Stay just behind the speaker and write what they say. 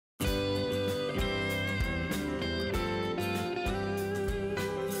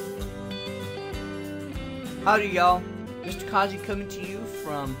Howdy y'all, Mr. Causey coming to you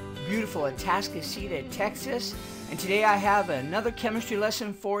from beautiful Atascocita, Texas, and today I have another chemistry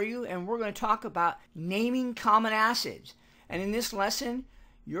lesson for you, and we're going to talk about naming common acids. And in this lesson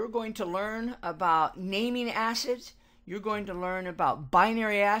you're going to learn about naming acids, you're going to learn about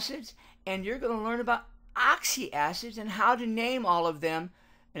binary acids, and you're going to learn about oxyacids and how to name all of them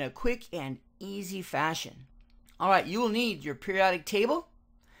in a quick and easy fashion. Alright, you will need your periodic table,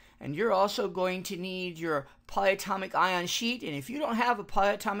 and you're also going to need your polyatomic ion sheet. And if you don't have a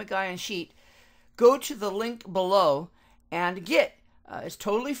polyatomic ion sheet, go to the link below and get it's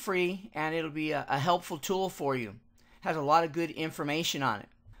totally free, and it'll be a helpful tool for you. It has a lot of good information on it.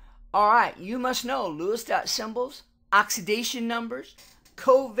 Alright, you must know Lewis dot symbols, oxidation numbers,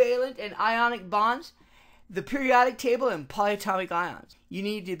 covalent and ionic bonds, the periodic table, and polyatomic ions. You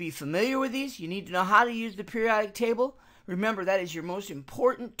need to be familiar with these. You need to know how to use the periodic table. Remember, that is your most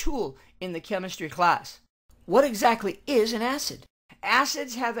important tool in the chemistry class. What exactly is an acid?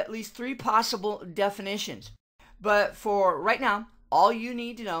 Acids have at least 3 possible definitions. But for right now, all you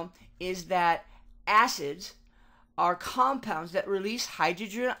need to know is that acids are compounds that release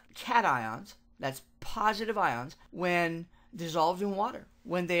hydrogen cations, that's positive ions, when dissolved in water,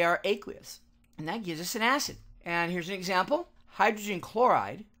 when they are aqueous. And that gives us an acid. And here's an example. Hydrogen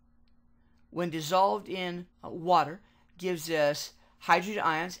chloride, when dissolved in water, gives us hydrogen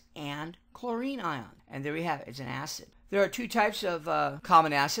ions and chlorine ions. And there we have it. It's an acid. There are 2 types of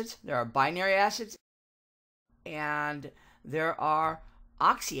common acids. There are binary acids and there are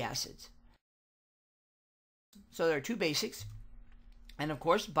oxyacids. So there are 2 basics. And of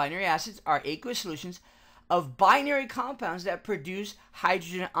course, binary acids are aqueous solutions of binary compounds that produce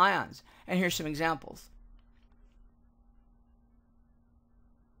hydrogen ions. And here's some examples.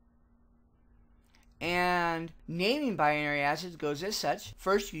 And naming binary acids goes as such.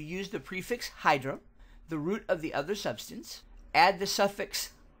 First, you use the prefix hydro, the root of the other substance, add the suffix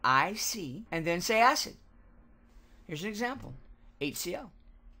IC, and then say acid. Here's an example. HCl.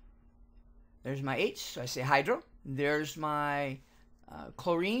 There's my H, so I say hydro. There's my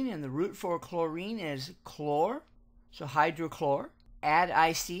chlorine, and the root for chlorine is chlor, so hydrochlor. Add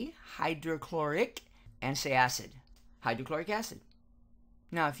IC, hydrochloric, and say acid. Hydrochloric acid.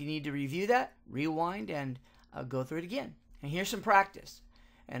 Now, if you need to review that, rewind and go through it again. And here's some practice.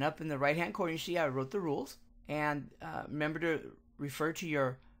 And up in the right-hand corner, you see I wrote the rules. And remember to refer to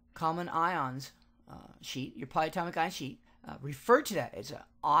your common ions sheet, your polyatomic ion sheet. Refer to that. It's an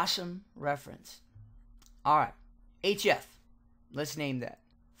awesome reference. All right, HF. Let's name that.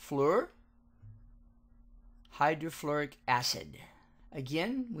 Fluor hydrofluoric acid.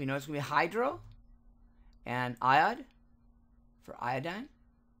 Again, we know it's going to be hydro and iod for iodine.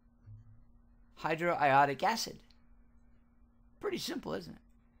 Hydroiodic acid. Pretty simple, isn't it?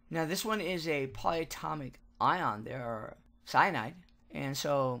 Now this one is a polyatomic ion there, or cyanide, and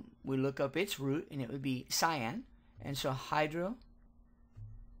so we look up its root and it would be cyan, and so hydrocyanic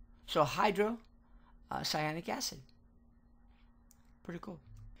acid. Pretty cool.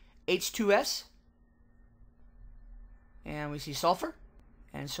 H2S, and we see sulfur,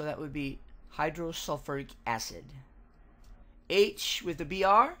 and so that would be hydrosulfuric acid. H with the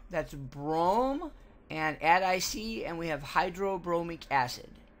Br, that's brom, and add IC, and we have hydrobromic acid.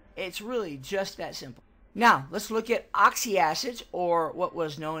 It's really just that simple. Now, let's look at oxyacids, or what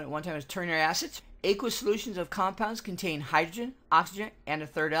was known at one time as ternary acids. Aqueous solutions of compounds contain hydrogen, oxygen, and a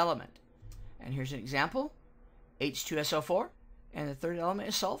third element. And here's an example. H2SO4, and the third element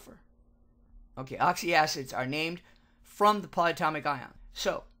is sulfur. Okay, oxyacids are named from the polyatomic ion.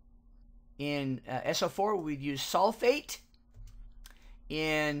 So, in SO4, we'd use sulfate.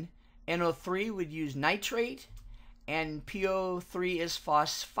 In NO3, we'd use nitrate, and PO3 is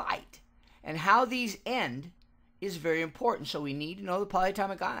phosphite. And how these end is very important, so we need to know the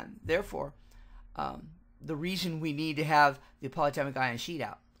polyatomic ion. Therefore, the reason we need to have the polyatomic ion sheet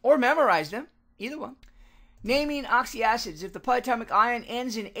out. Or memorize them, either one. Naming oxyacids. If the polyatomic ion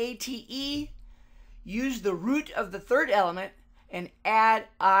ends in ATE, use the root of the third element and add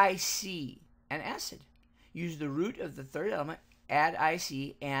IC, and acid. Use the root of the third element, add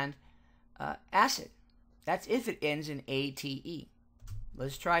IC, and acid. That's if it ends in ATE.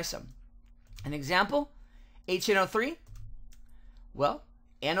 Let's try some. An example, HNO3. Well,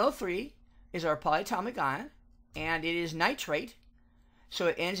 NO3 is our polyatomic ion, and it is nitrate, so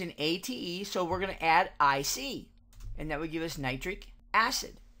it ends in ATE, so we're going to add IC, and that would give us nitric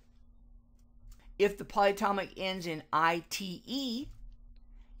acid. If the polyatomic ends in ITE,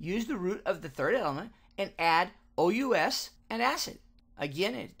 use the root of the third element and add OUS and acid.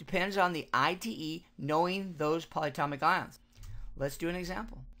 Again, it depends on the ITE knowing those polyatomic ions. Let's do an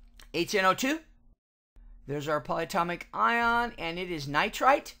example. HNO2, There's our polyatomic ion, and it is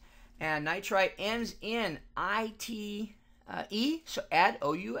nitrite. And nitrite ends in ITE, so add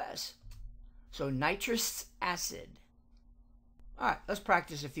OUS. So nitrous acid. All right, let's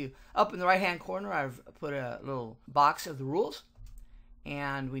practice a few. Up in the right-hand corner, I've put a little box of the rules.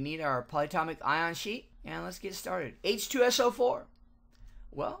 And we need our polyatomic ion sheet. And let's get started. H2SO4.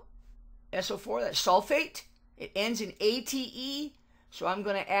 Well, SO4, that's sulfate. It ends in ATE, so I'm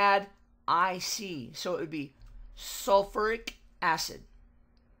going to add IC. So it would be sulfuric acid.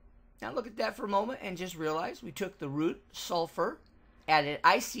 Now look at that for a moment and just realize we took the root sulfur, added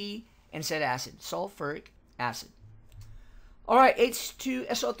IC, and said acid. Sulfuric acid. All right,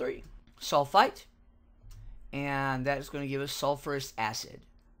 H2SO3. Sulfite. And that is going to give us sulfurous acid.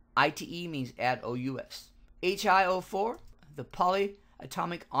 ITE means add OUS. HiO4, the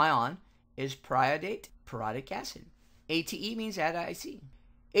polyatomic ion, is periodic acid. ATE means add IC.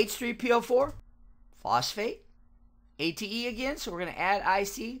 H3PO4, phosphate. ATE again, so we're going to add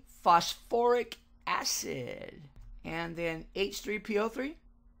IC, phosphoric acid. And then H3PO3.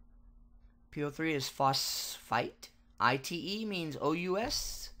 PO3 is phosphite. ITE means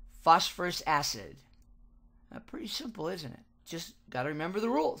OUS, phosphorus acid. Pretty simple, isn't it? Just got to remember the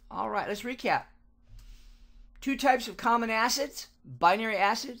rules. All right, let's recap. Two types of common acids, binary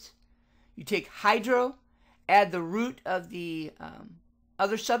acids. You take hydro, add the root of the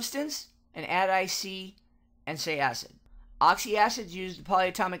other substance, and add IC and say acid. Oxyacids use the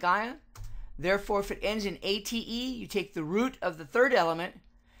polyatomic ion. Therefore, if it ends in ATE, you take the root of the third element,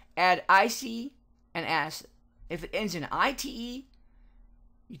 add IC and acid. If it ends in ITE,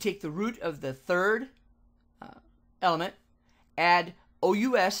 you take the root of the third element, add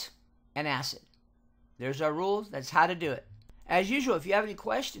OUS and acid. There's our rules. That's how to do it. As usual, if you have any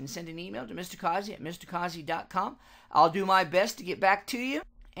questions, send an email to Mr. Causey at mrcausey.com. I'll do my best to get back to you.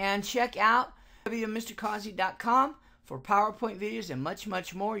 And check out www.mrcausey.com for PowerPoint videos and much,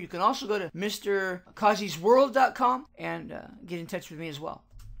 much more. You can also go to mrcauseysworld.com and get in touch with me as well.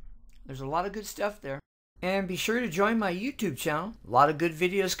 There's a lot of good stuff there. And be sure to join my YouTube channel. A lot of good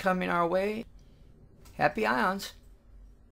videos coming our way. Happy ions.